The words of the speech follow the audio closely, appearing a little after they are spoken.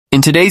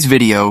In today's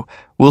video,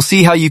 we'll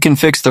see how you can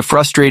fix the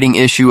frustrating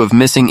issue of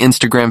missing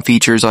Instagram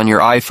features on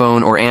your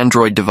iPhone or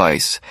Android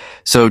device.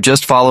 So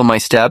just follow my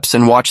steps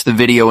and watch the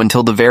video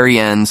until the very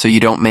end so you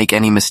don't make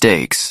any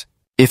mistakes.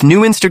 If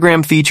new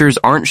Instagram features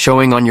aren't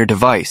showing on your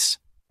device,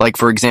 like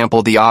for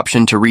example the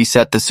option to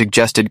reset the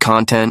suggested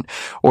content,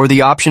 or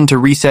the option to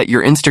reset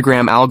your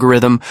Instagram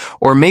algorithm,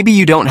 or maybe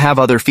you don't have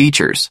other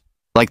features,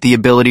 like the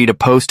ability to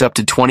post up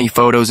to 20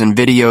 photos and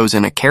videos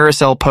in a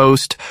carousel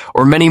post,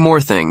 or many more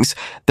things,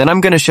 then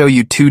I'm going to show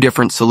you two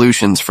different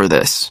solutions for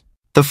this.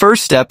 The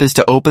first step is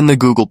to open the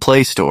Google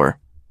Play Store.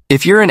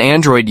 If you're an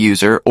Android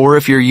user, or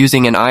if you're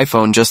using an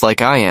iPhone just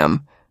like I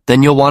am,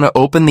 then you'll want to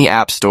open the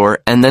App Store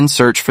and then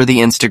search for the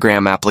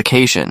Instagram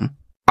application.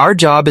 Our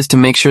job is to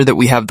make sure that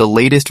we have the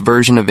latest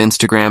version of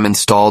Instagram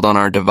installed on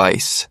our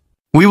device.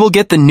 We will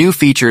get the new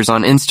features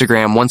on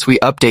Instagram once we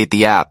update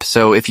the app,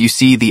 so if you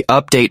see the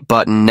update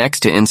button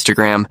next to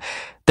Instagram,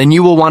 then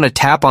you will want to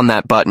tap on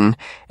that button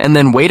and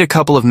then wait a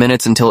couple of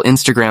minutes until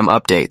Instagram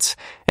updates.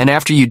 And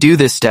after you do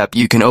this step,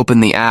 you can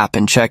open the app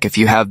and check if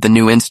you have the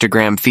new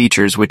Instagram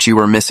features which you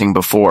were missing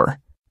before.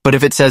 But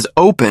if it says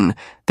open,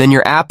 then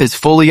your app is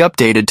fully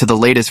updated to the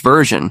latest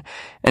version.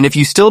 And if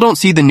you still don't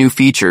see the new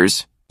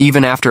features,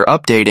 even after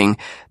updating,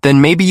 then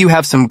maybe you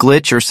have some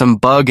glitch or some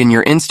bug in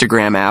your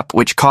Instagram app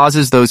which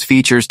causes those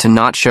features to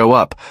not show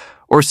up,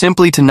 or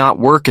simply to not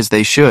work as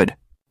they should.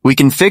 We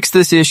can fix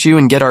this issue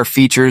and get our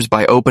features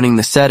by opening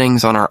the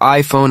settings on our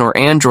iPhone or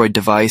Android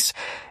device,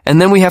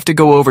 and then we have to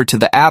go over to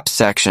the Apps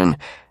section,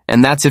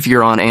 and that's if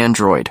you're on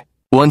Android.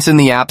 Once in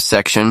the Apps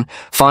section,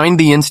 find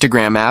the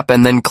Instagram app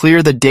and then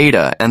clear the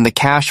data and the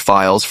cache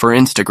files for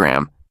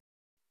Instagram.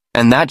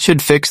 And that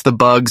should fix the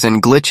bugs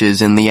and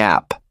glitches in the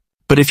app.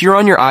 But if you're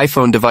on your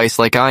iPhone device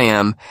like I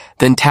am,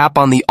 then tap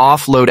on the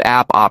Offload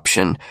App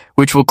option,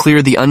 which will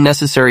clear the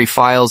unnecessary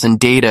files and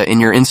data in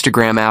your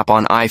Instagram app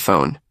on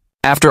iPhone.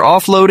 After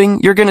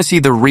offloading, you're going to see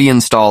the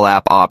Reinstall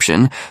App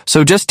option,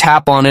 so just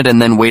tap on it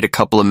and then wait a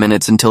couple of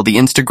minutes until the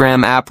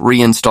Instagram app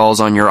reinstalls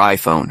on your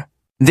iPhone.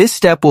 This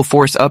step will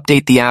force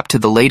update the app to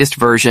the latest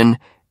version.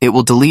 It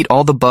will delete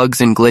all the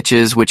bugs and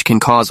glitches which can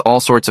cause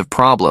all sorts of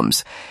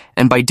problems.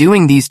 And by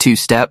doing these two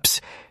steps,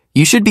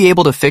 you should be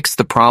able to fix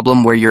the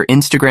problem where your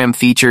Instagram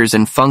features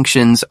and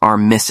functions are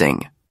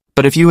missing.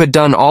 But if you had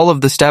done all of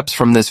the steps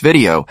from this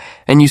video,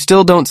 and you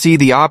still don't see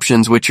the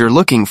options which you're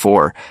looking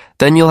for,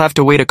 then you'll have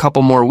to wait a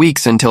couple more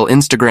weeks until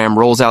Instagram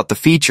rolls out the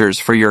features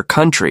for your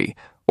country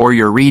or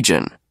your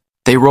region.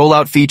 They roll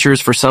out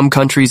features for some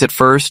countries at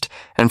first,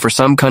 and for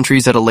some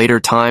countries at a later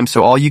time,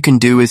 so all you can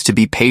do is to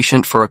be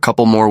patient for a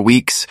couple more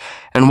weeks,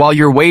 and while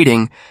you're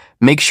waiting,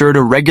 make sure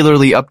to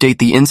regularly update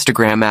the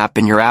Instagram app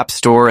in your App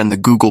Store and the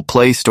Google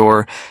Play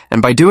Store,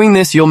 and by doing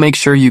this, you'll make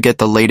sure you get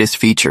the latest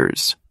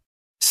features.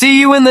 See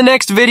you in the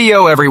next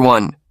video,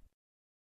 everyone!